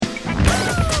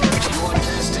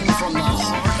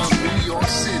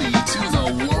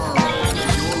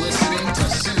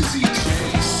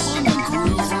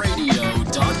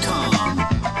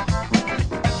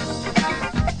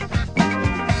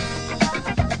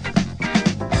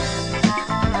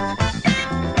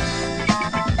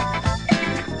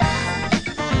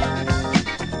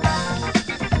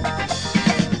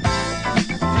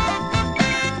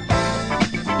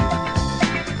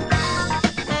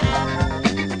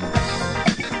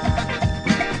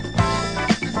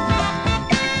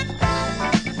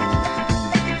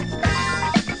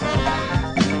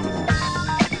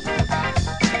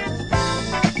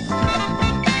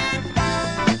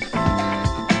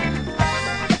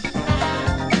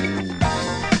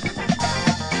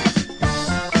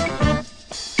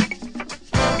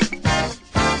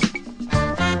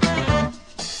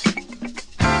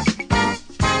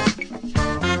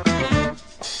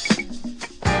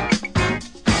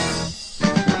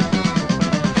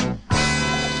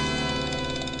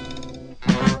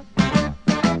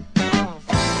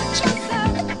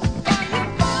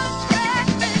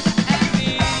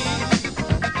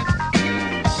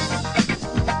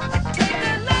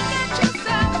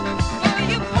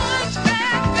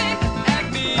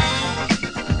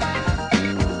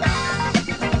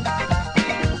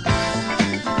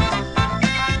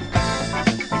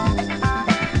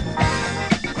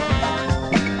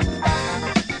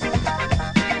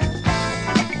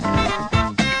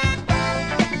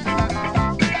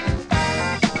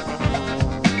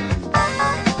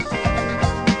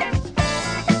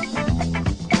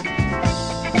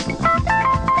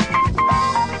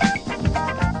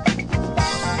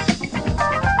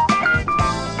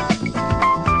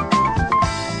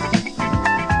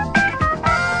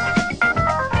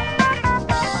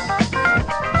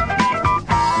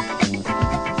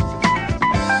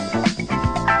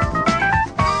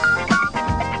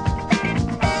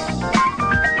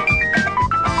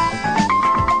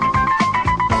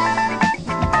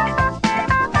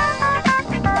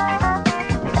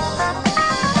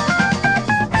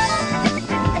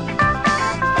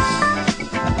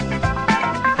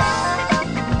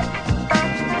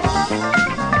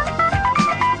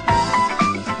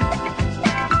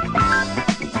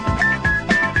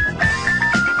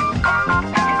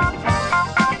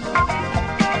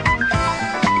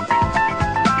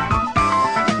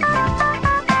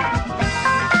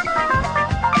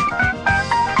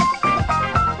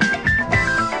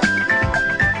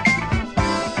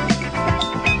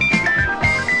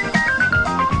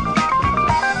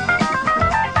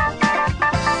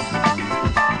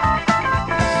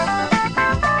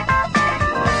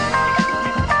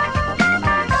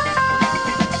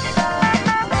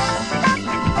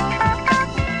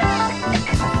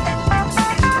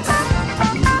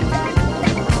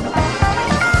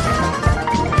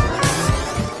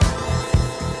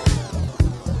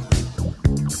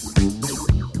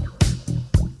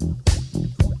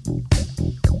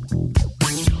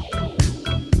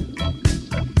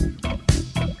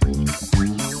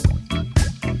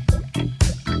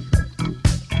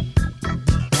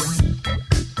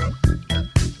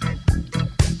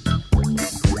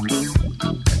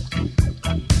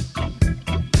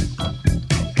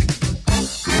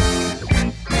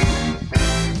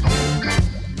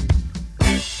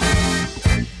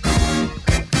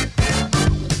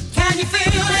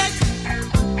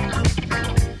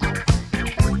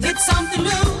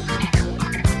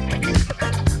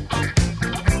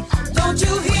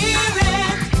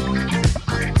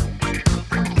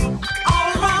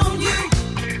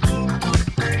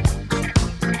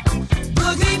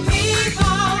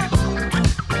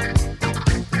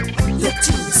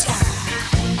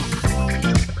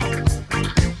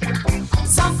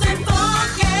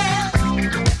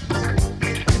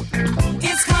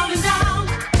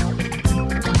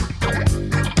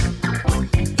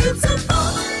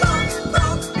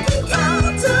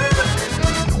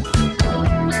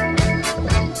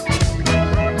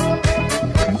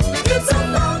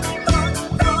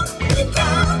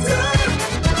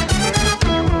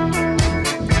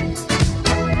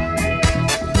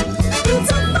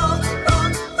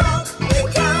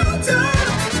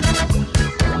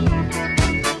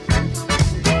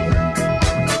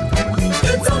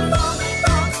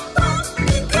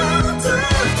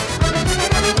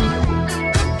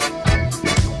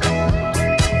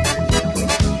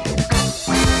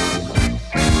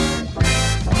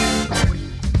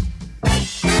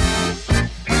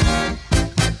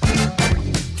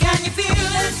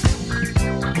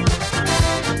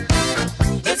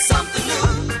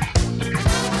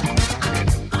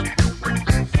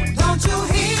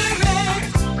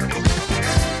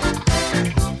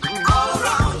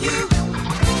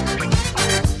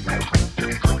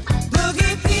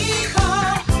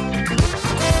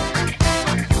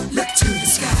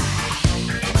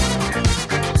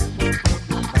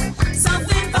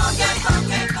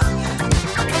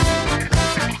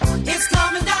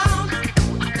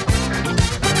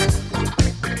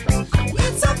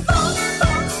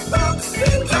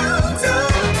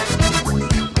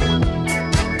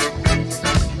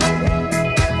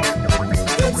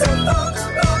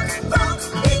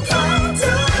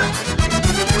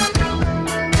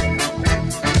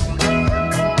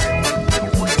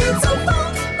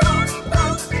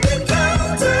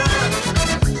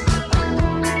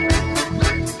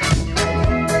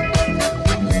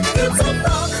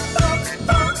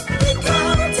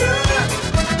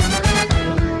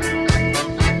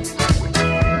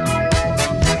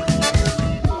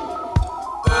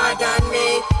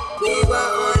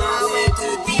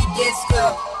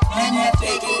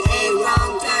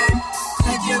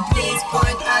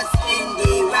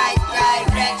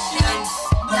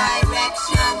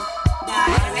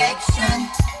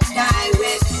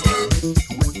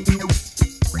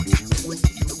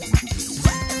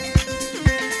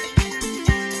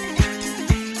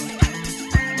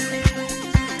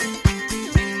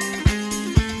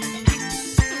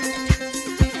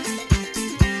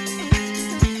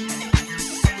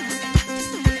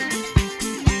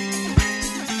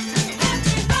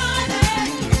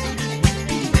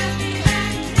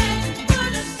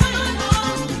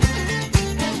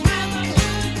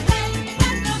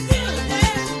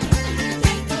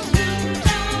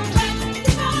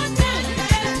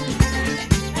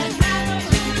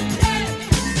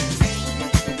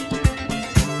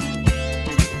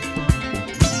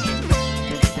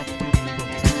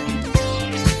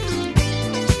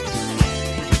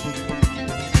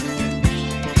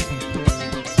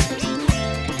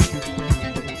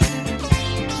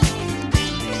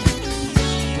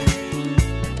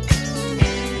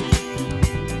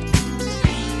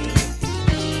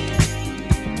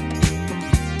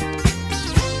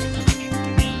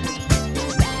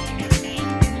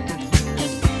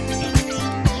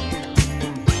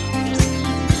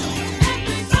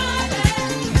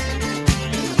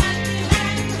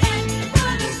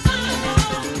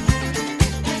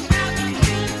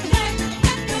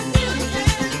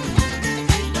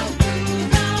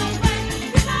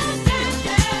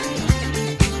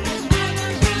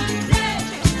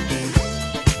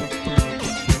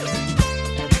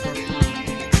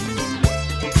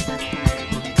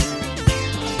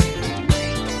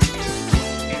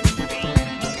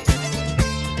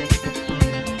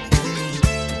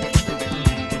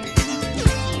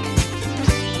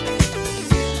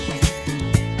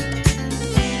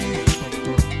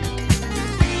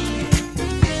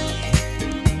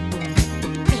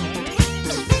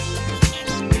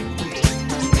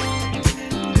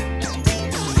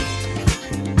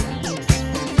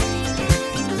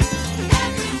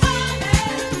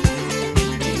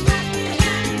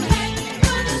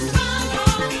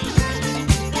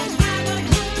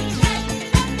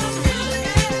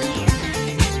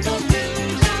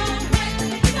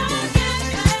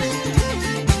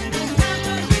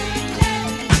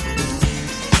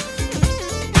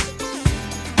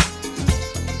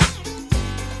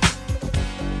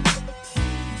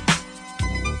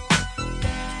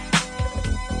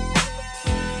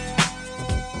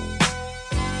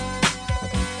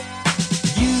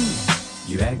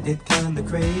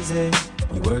crazy.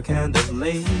 You were kind of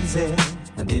lazy.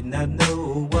 I did not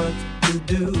know what to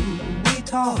do. We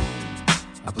talked.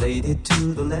 I played it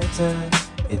to the letter.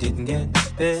 It didn't get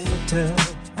better.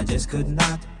 I just could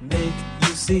not make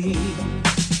you see.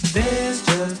 There's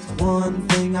just one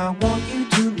thing I want you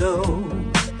to know.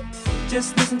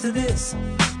 Just listen to this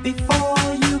before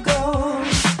you go.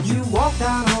 You walked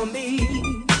out on me.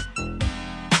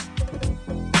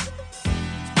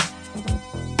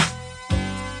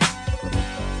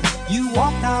 You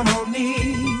walked out on me.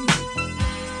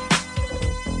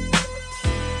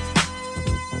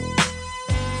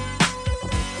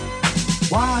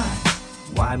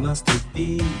 Why must it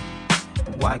be?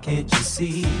 Why can't you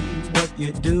see what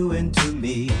you're doing to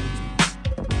me?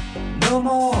 No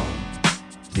more.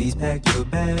 Please pack your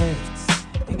bags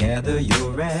and gather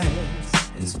your rags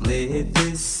and split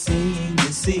this scene.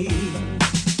 You see,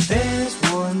 there's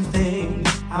one thing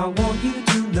I want you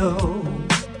to know.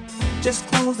 Just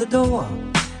close the door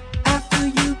after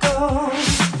you go.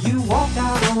 You walked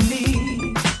out on me.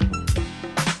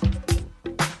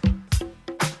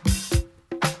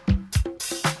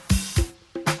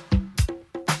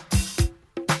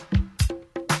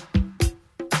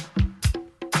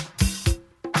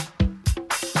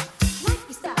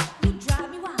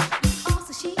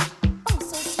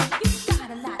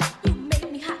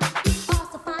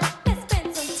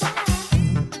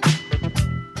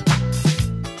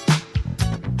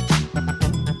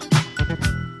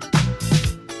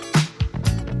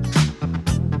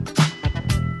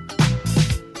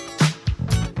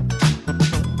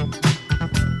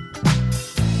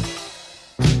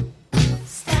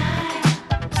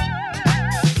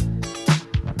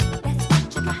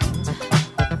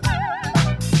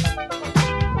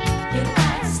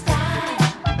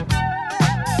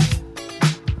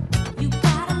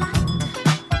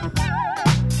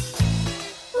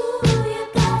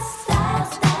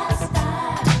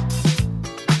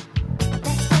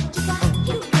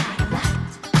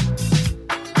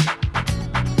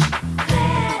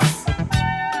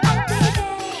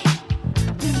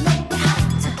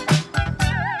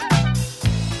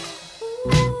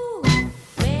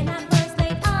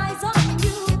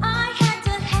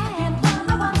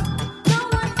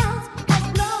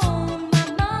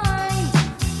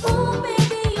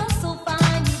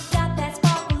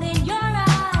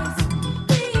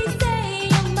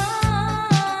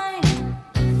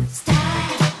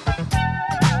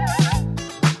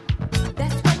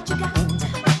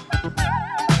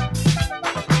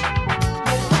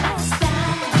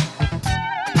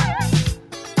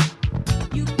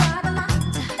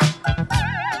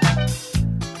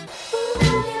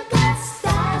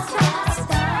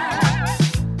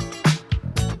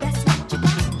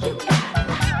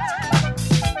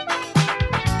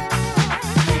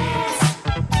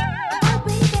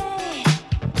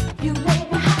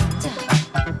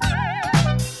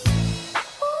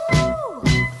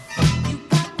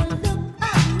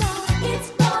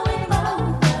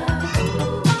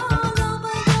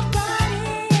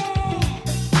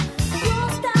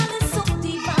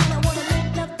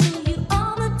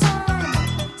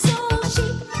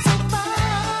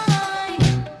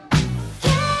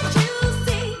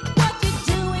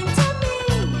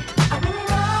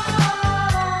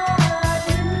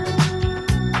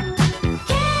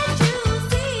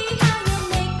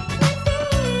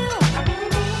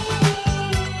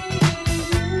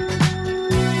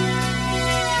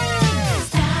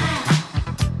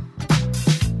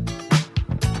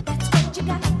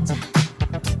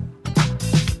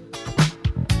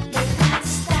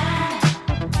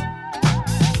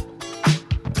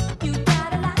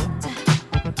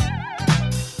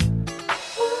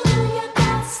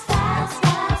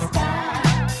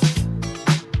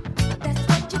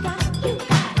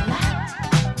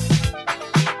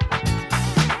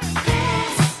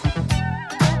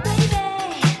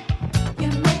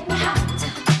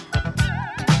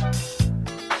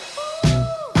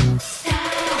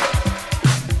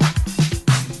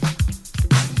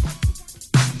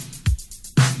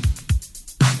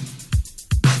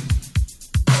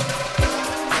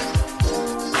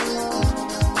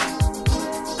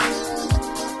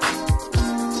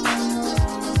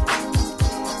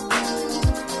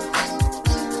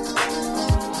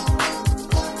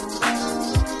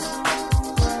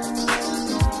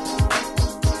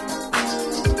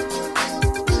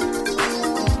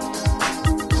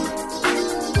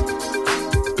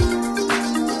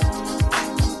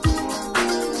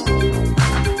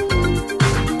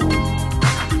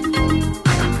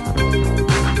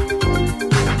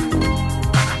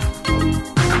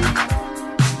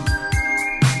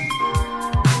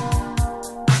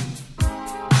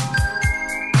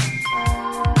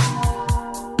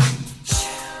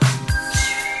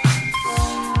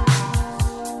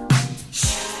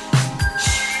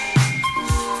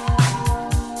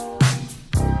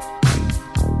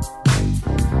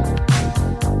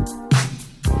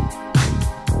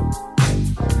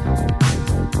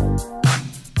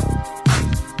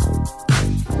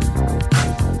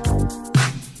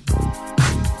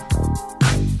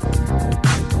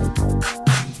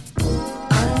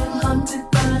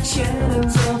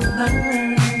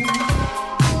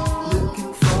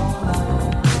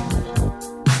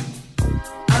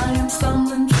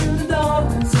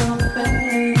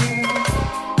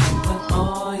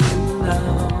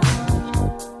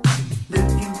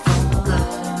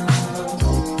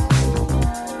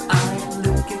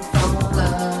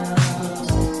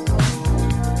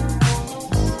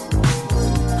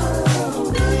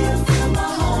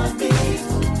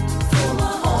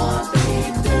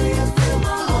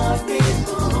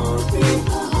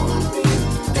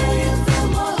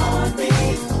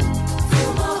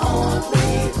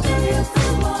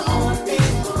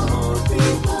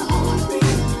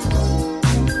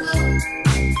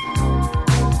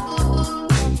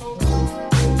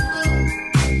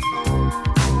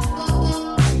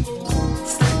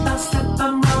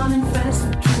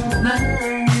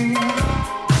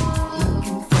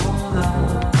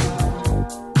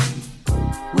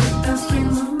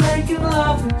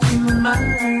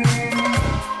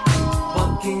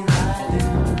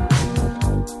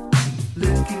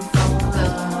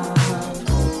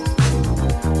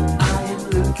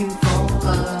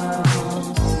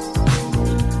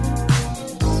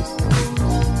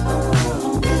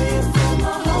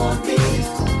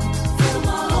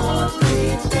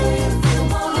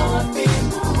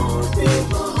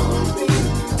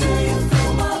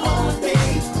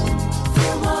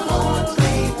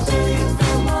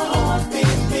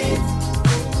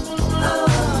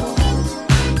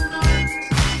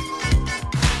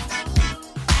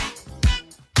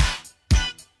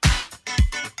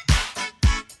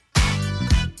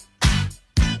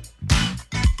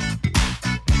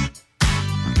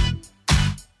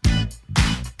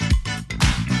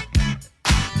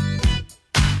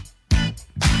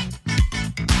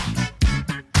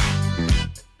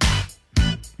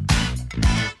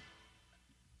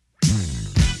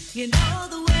 You know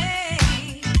the way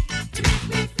to make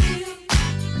me feel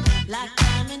like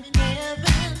I'm in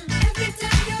heaven every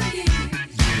time you're here.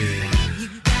 Yeah. You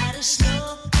got a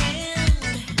slow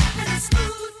hand and a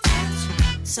smooth touch,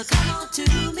 so come on to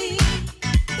me,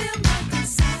 feel my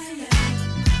desire,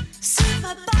 soothe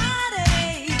my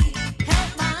body,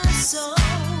 help my soul,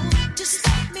 just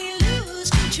let me lose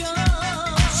control.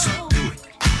 So do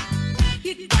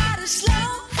it. You got a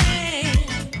slow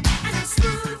hand and a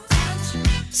smooth touch,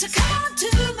 so come on to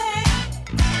me.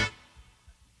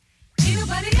 Ain't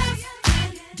nobody else can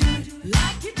do it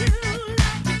like you do,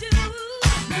 like you do.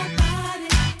 Nobody.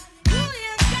 Ooh,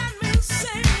 you got me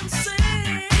saying.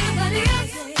 Ain't nobody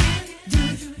else can do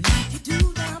it like you do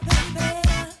now, baby.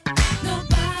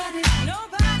 Nobody. Ain't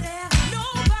nobody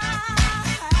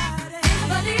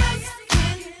else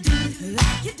can do it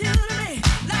like you do to me,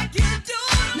 like you do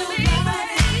to me,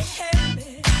 baby.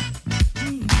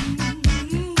 Ain't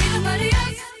nobody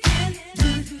else can do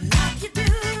it like you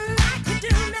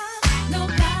do now.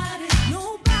 Nobody.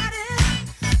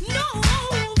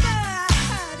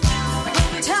 Hold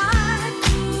me tight,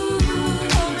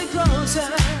 hold me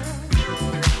closer,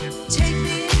 take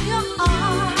me in your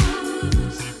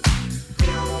arms,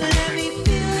 let me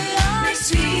feel your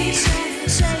sweet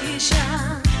sensation.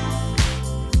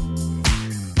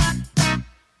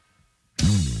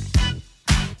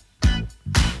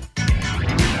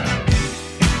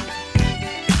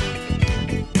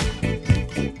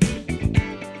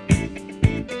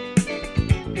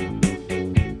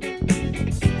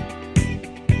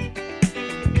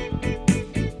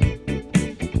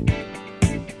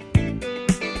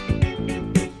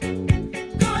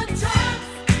 Good times,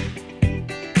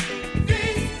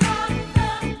 these are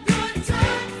the good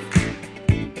times.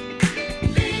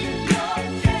 Leave your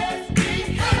cares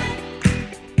behind.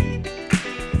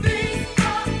 These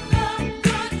are the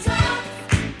good times.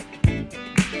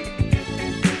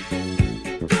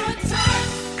 Good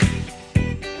times.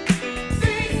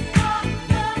 These are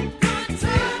the good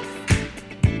times.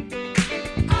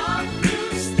 Our new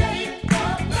state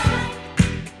of mind.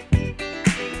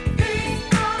 These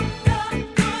are the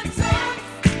good times.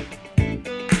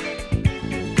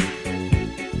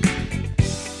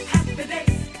 Happy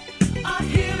days are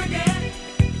here again.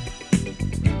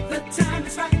 The time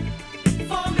is right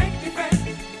for making friends.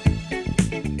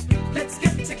 Let's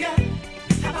get together.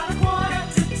 How about a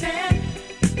 9:45?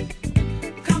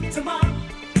 Come tomorrow,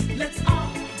 let's all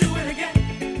do it again.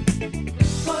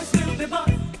 Boys will be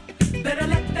boys, better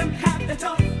let them have their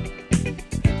toy.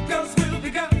 Girls will be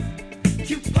girls,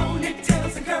 cute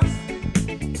ponytails and curls.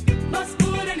 Must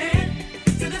put an end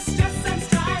to the stress and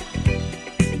strife.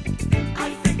 I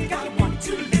think I want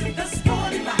to live the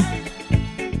sporty life.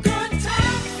 Good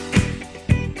times,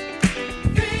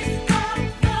 these are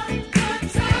the good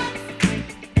times.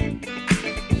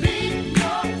 Leave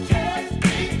your cares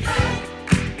behind.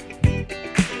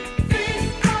 These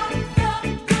are the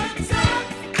good times.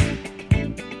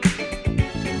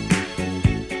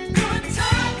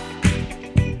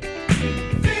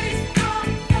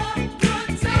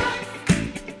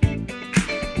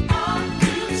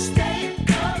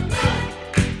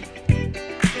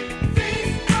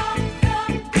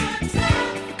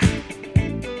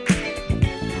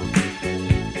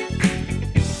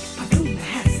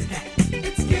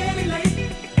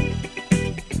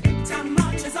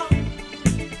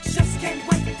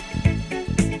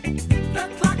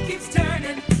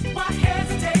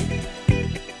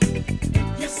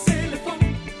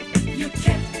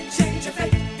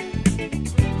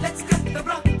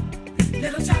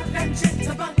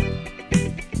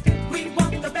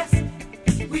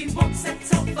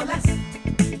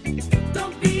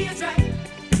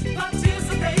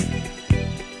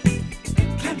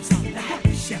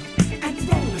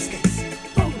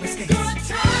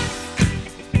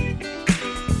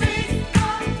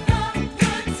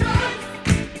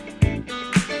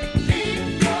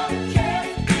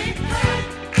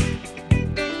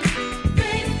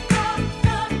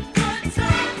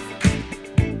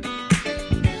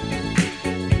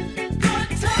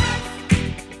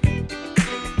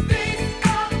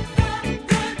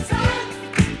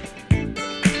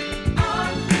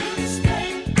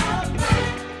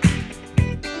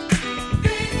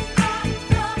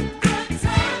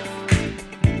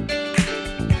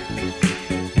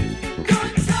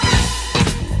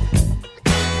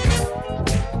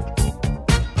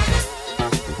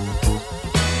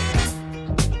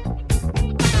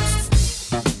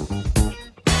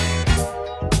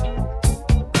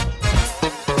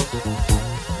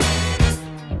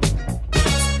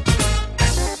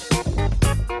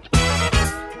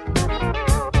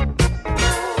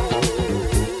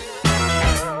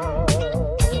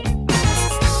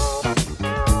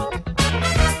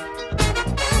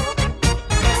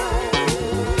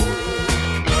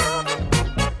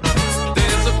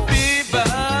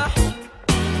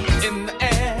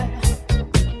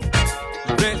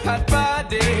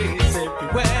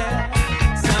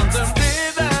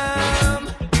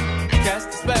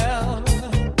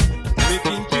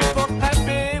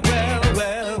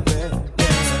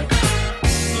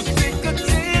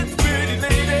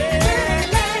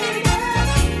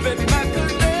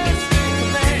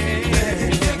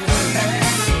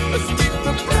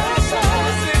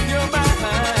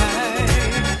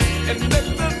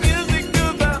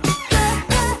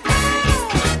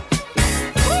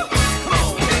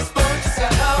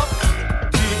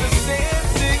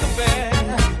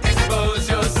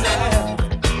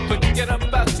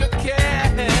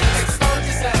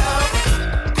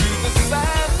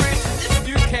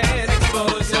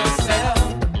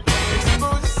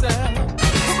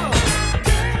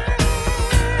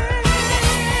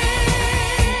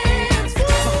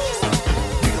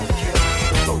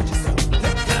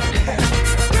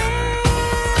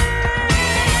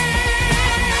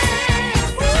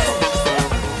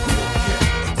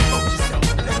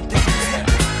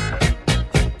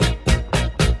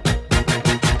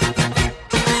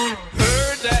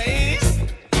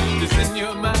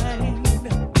 your mind.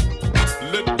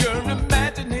 Let your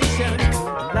imagination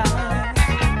fly.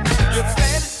 Your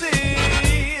fantasy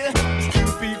is to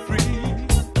be free.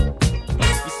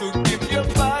 So give your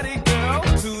body, girl,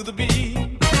 to the beat.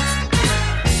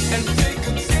 And take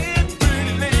a chance,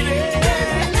 pretty lady.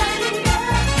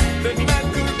 Let my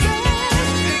caress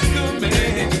take a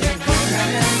minute.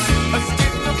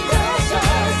 Escape the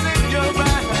pressures in your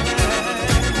mind.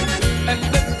 And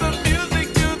let the music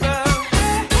do the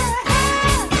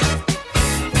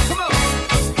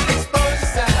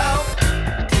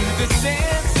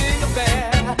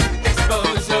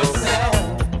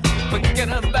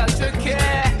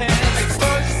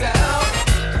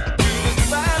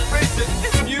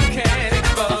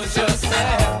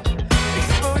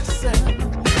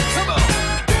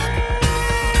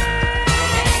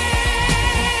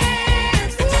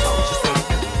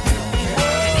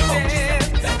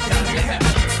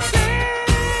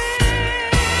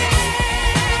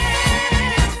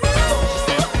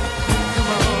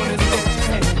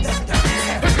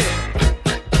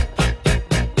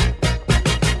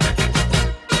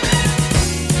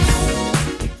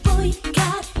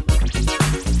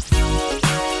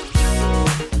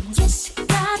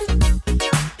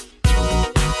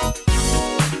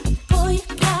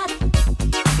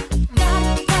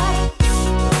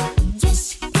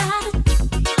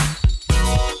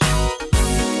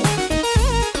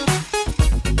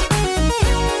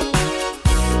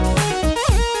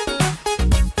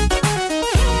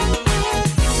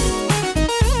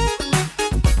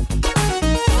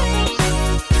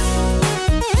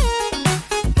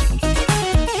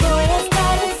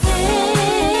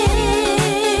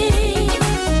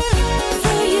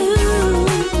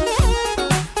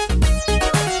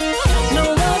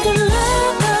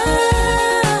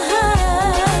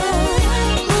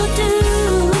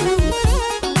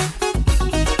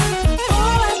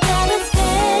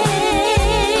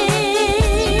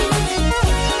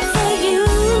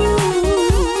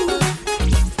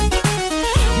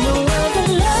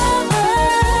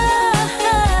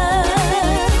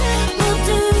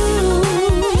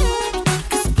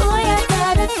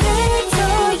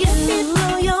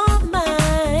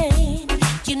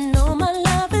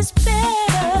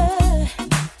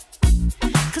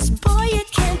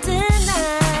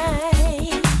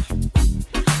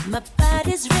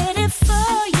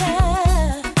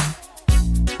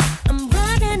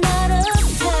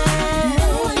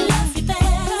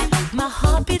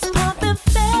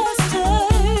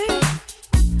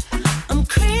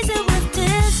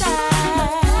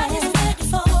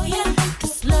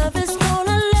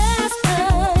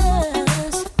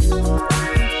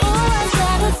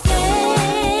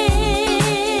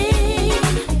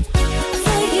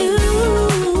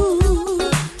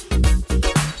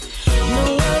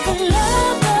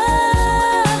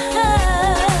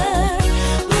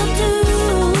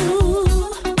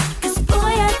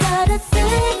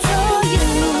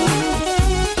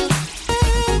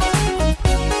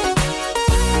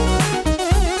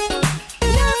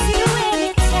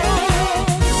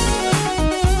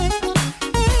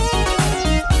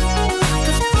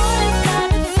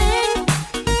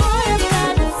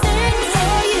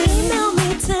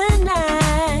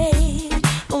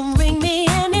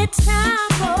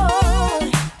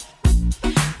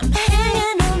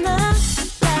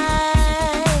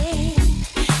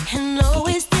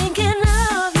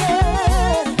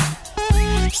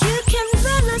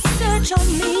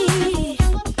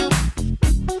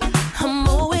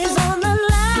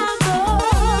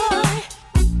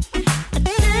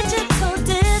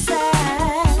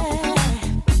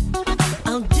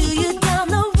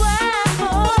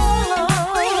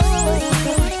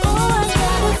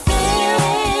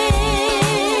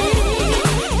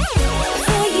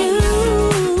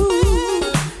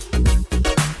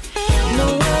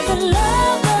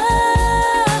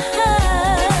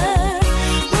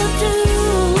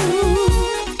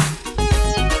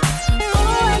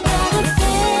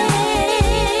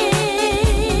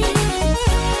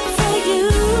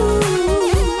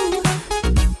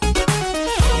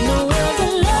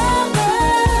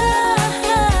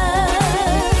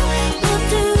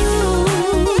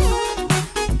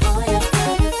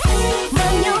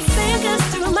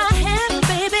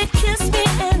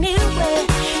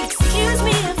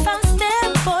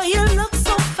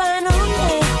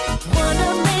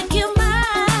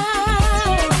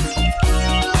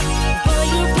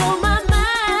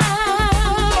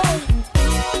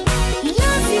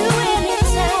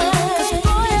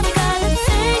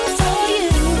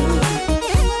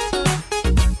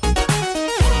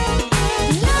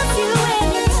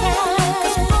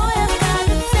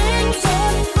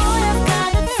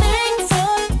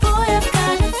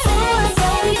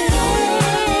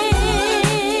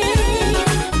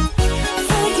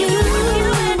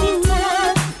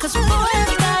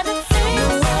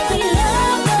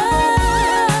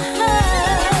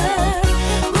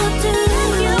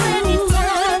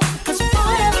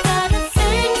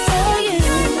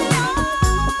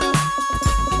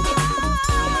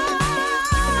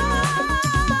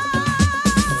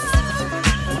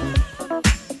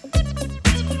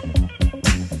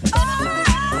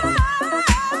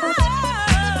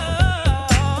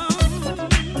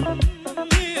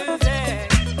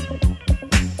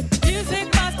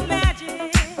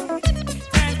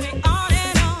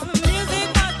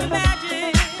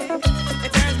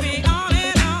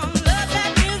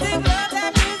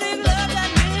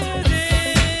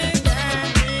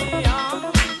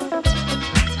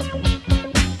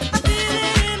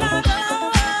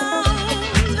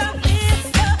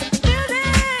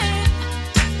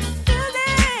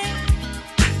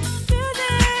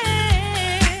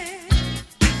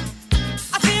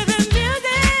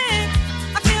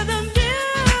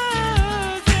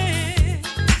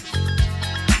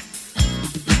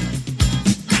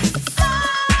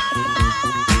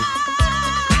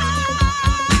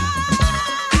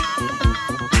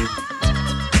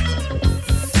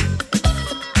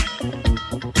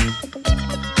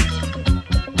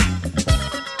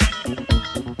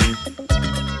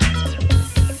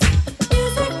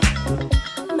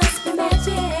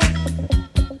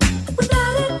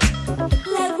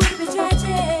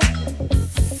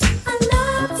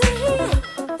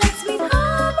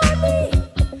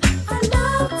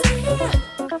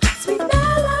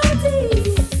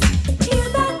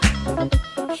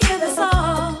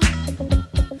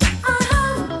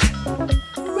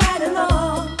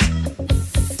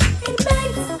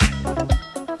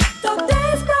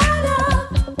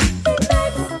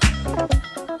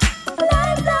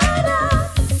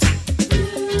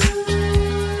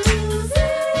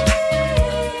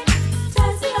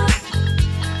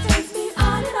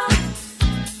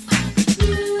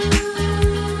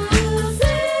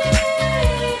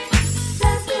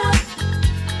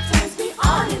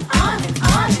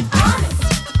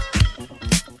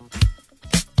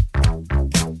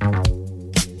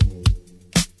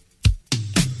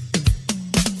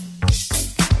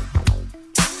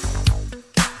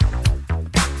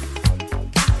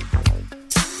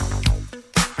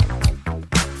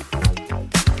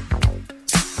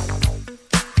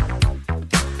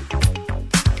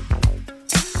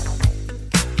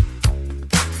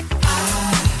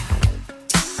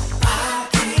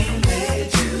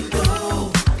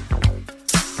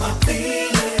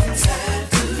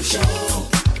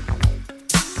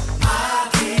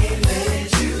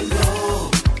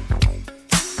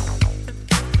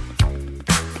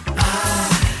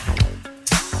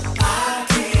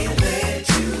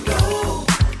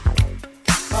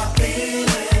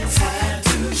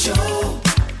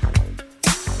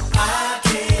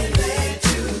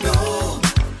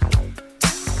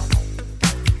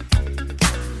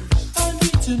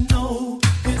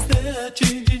there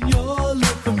changing your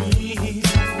love for me?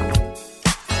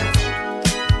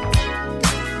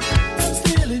 I'm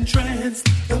still entranced,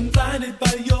 I'm blinded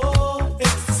by your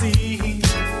ecstasy.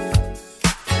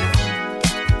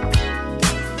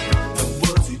 And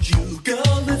was it you,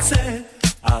 girl, that said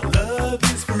our love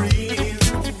is free?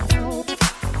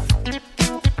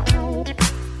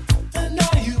 And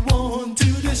now you want to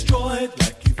destroy it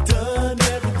like you've done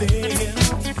everything.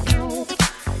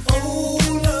 Oh,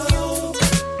 love,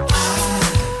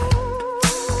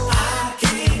 I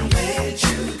can't let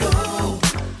you go.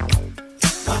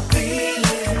 My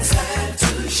feelings had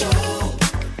to show.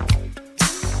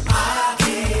 I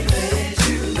can't let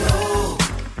you go.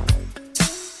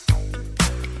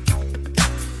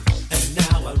 And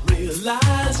now I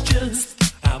realize just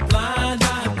how blind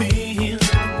I've been.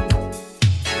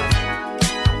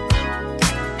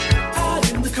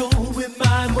 Out in the cold with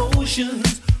my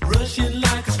emotions rushing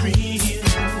like a stream.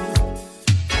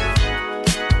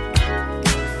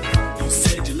 You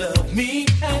said you loved me,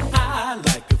 and I,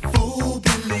 like a fool,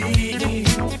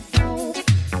 believed.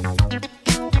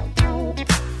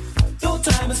 Though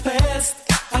time has passed,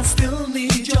 I still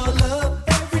need your love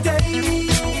every day.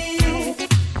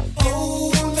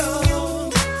 Oh,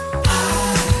 love,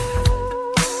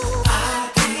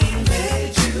 I can't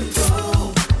let you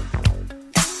go.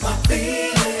 My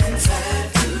feelings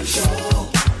had to show.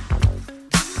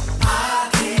 I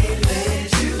can't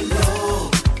let you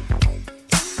go.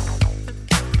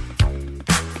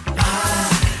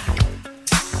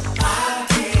 I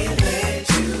can't let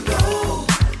you go.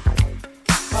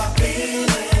 My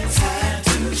feelings had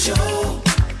to show.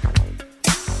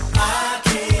 I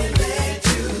can't let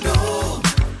you go.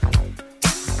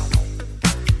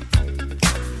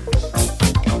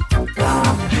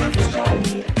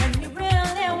 When you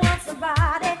really want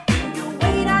somebody, you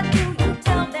wait until you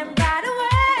tell them right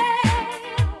away.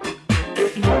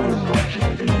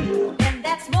 And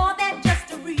that's more than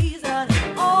just a reason.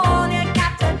 All you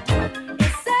got to do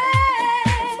is say,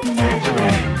 let's do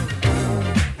it.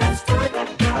 Let's do it.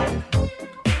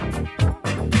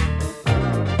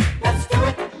 Let's do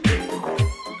it. Let's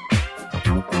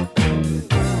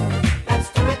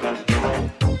do it. Let's do it.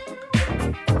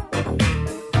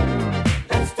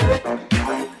 Let's do it.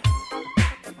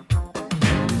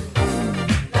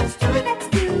 Let's do it. Let's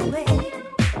do it.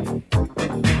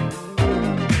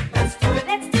 Let's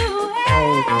do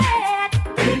it.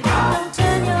 Don't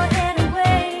turn your head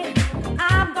away.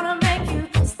 I'm gonna make you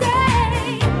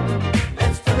stay.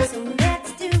 Let's do it. So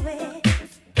let's do it.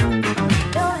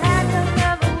 Don't have your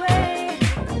love away.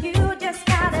 You just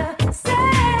gotta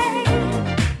say.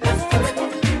 Let's do it.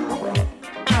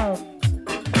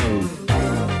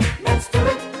 Let's do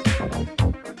it. Let's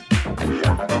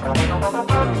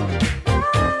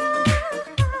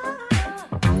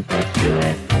do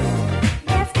it.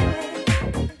 Let's do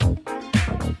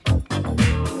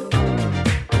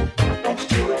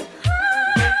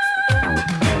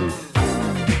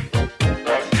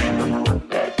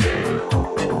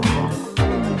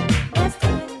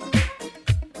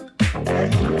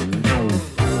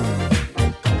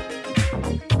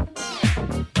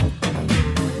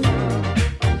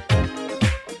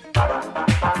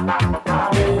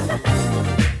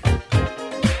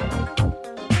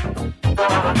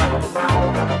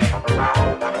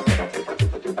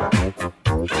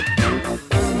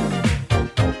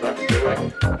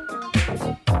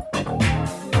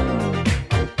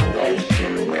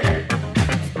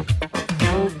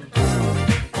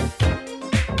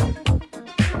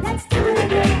Let's do it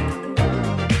again.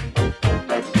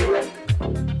 Let's do it. Let's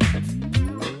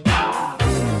do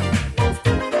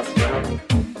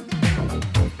it.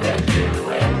 Let's do it.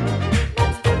 Let's do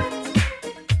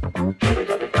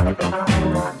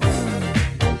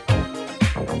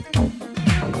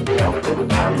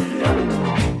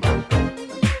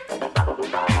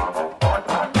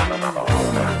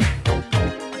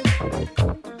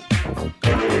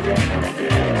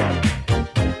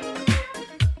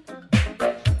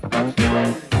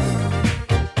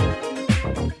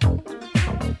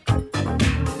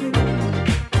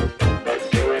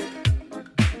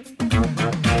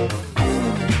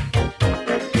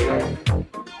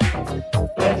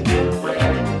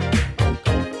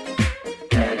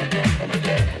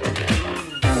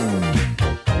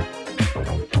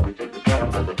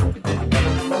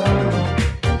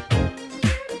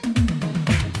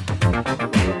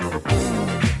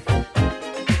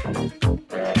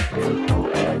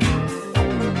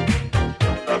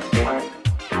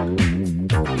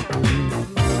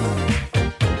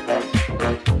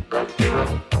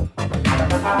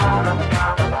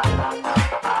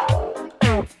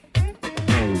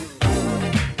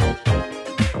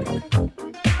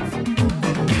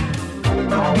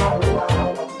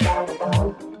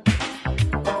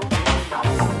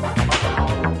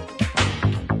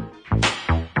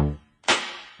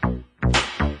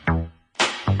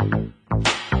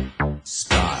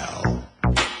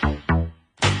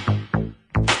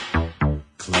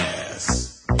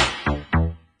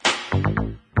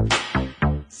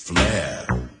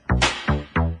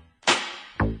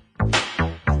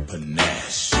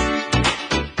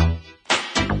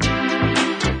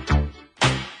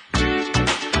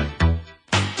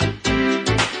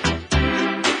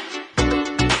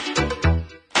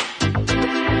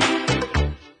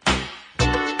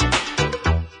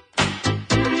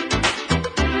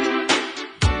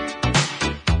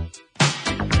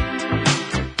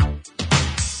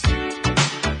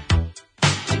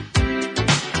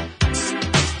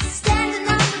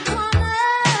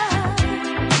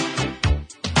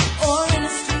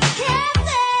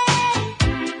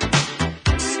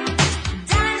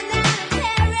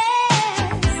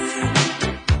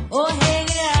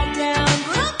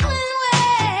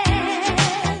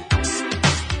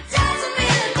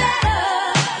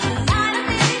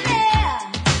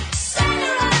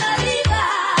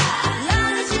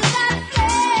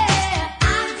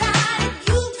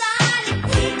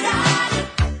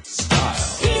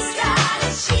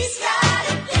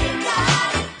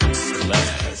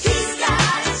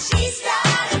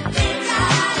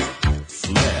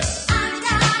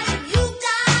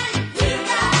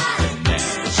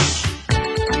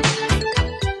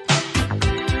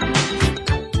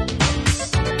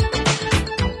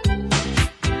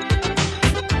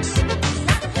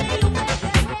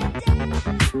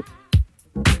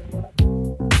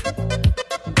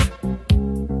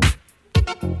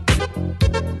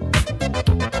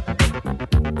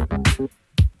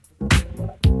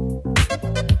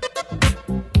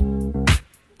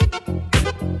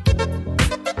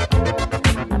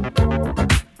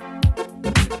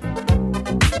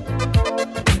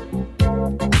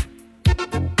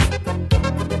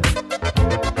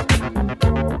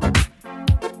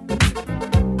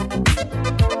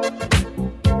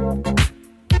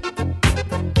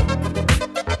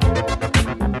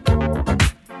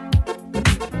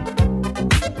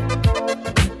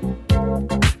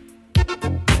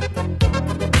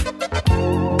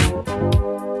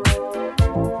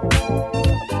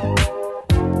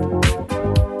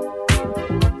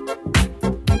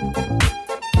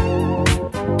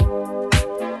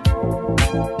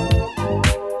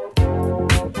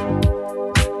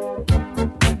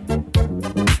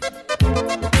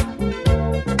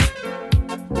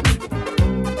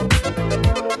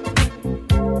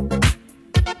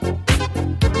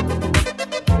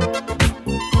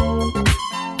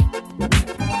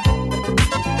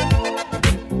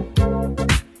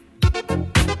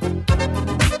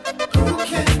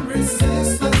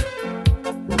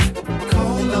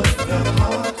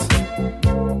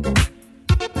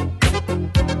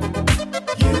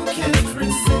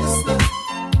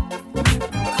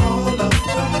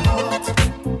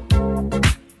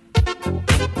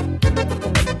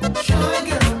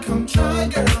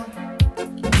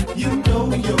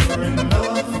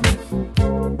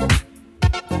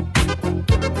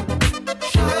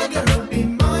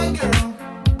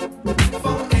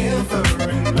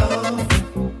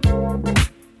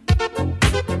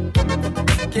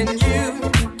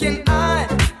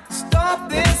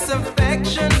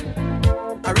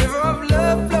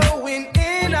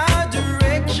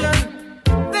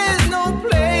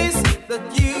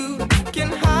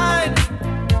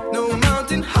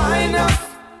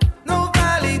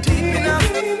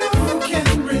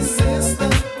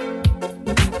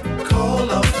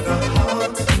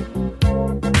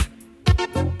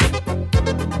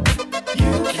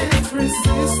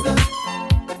resist the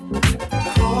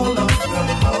call of the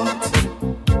heart.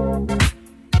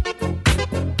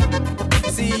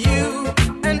 See, you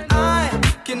and I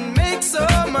can make so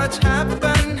much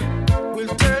happen.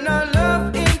 We'll turn our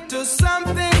love into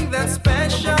something that's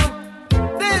special.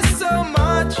 There's so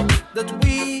much that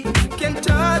we can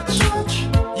touch.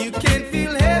 You can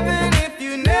feel heaven if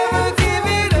you never give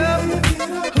it up.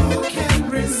 Who can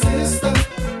resist the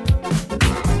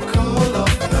call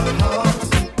of the heart?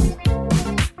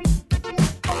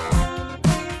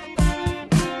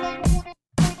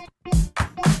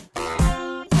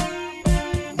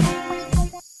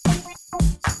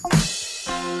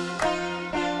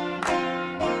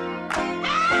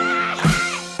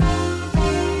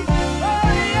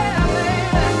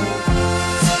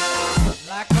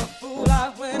 Like a fool,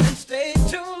 I went and stayed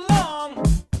too long.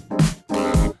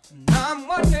 Now I'm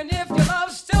wondering if your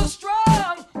love's still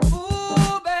strong.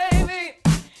 Ooh, baby,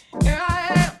 here I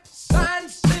am, signed,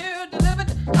 sealed,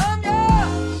 delivered, I'm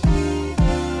yours.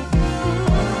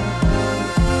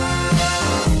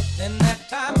 Then that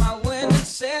time I went and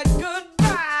said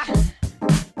goodbye.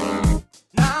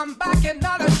 Now I'm back and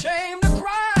not ashamed to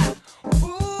cry.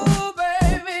 Ooh,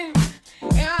 baby,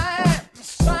 here I am,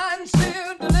 signed,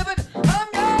 sealed, delivered, I'm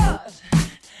yours.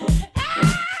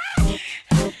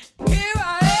 Here I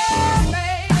am,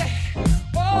 baby.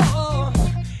 Oh,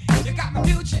 you got my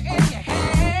future in your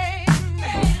hand.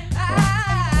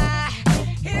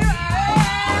 Here I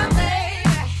am,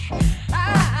 baby.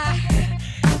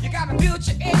 You got my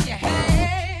future in your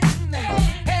hand.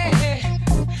 Hey,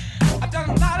 I've done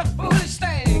a lot of foolish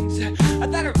things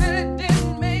that I really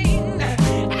didn't mean.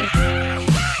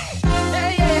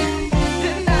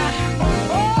 Didn't I?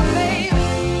 Oh, baby.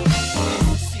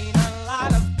 Seen a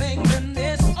lot of things in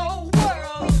this old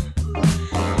world.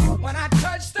 When I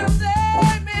touched them,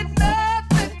 they meant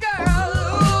nothing, girl.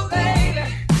 Ooh, baby,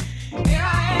 here I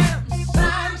am,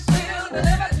 signed, sealed,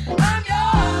 delivered, I'm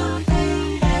yours.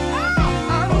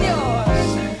 I'm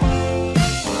yours.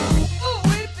 Ooh,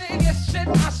 baby, you set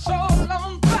my soul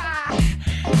on fire.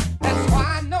 That's why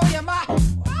I know you're my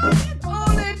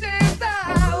only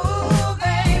desire. Ooh,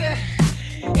 baby,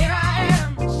 here I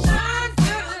am, signed,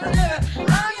 sealed, delivered,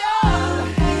 I'm yours.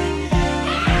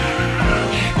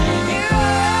 Here I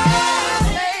am,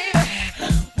 baby.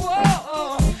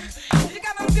 Whoa, you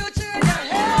got my future in your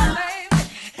hand, baby.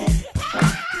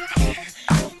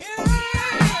 Here I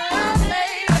am,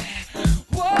 baby.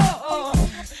 Whoa,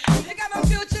 you got my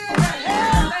future in your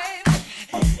hand, baby.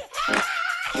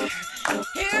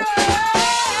 Here I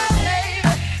am,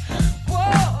 baby.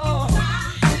 Whoa,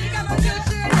 you got my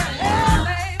future in your hand,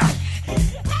 baby.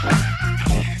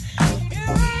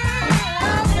 Here I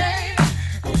am, baby.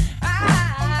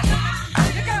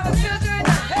 You got my future in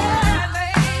your hand,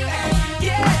 baby.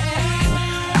 Yeah,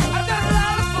 I've done a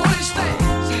lot of foolish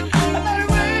things that I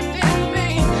really didn't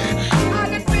mean. I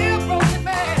could be a broken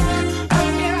man.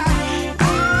 Yeah,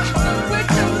 with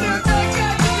your future, got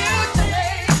your future,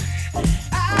 baby.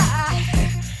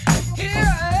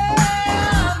 Here I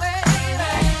am, baby.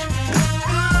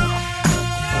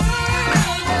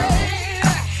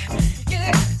 Get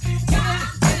it, get it,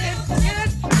 get it, get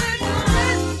it, get it,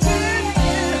 get it,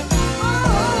 get it.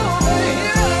 Oh,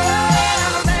 here I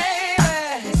am, baby.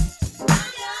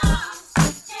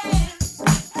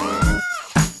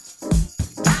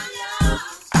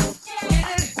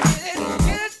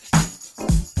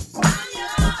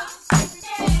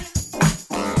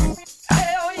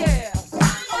 Hell yeah.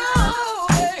 Oh,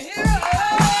 here I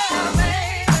am,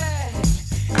 baby.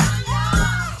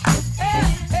 Hey,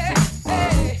 hey,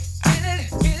 hey. Get it,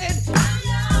 get it.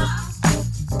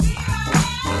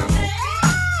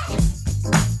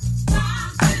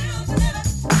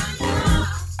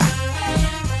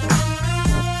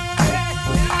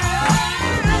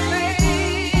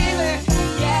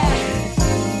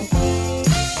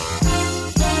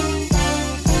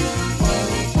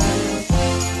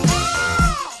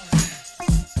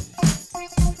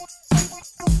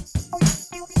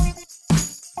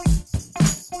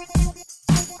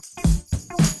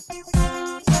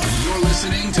 You're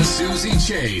listening to Susie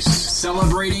Chase,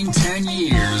 celebrating 10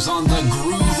 years on the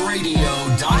Groove Radio